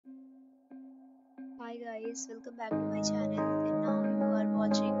Hi guys, welcome back to my channel, and now you are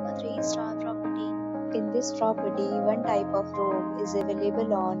watching a 3-star property. In this property, one type of room is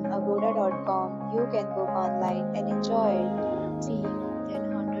available on agoda.com. You can book online and enjoy it. Seeing more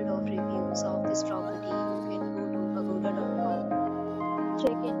than 100 of reviews of this property, you can go to agoda.com.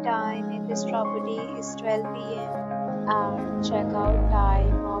 Check-in time in this property is 12 p.m. And checkout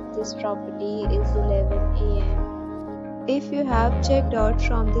time of this property is 11 a.m. If you have checked out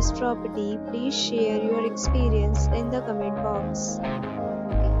from this property, please share your experience in the comment box.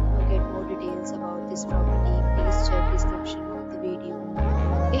 To get more details about this property, please check description of the video.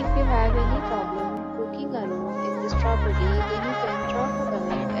 If you have any problem booking a room in this property, then you can drop a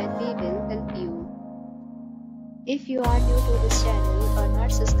comment and we will help you. If you are new to this channel or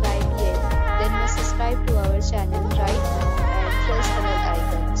not subscribed yet, then must subscribe to our channel right now and press the bell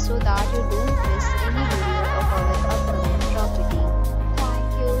icon so that you don't miss any video of our upcoming property. Thank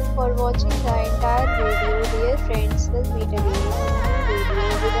you for watching the entire video. Dear friends, we'll meet again in a new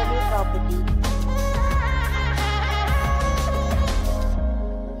video with a new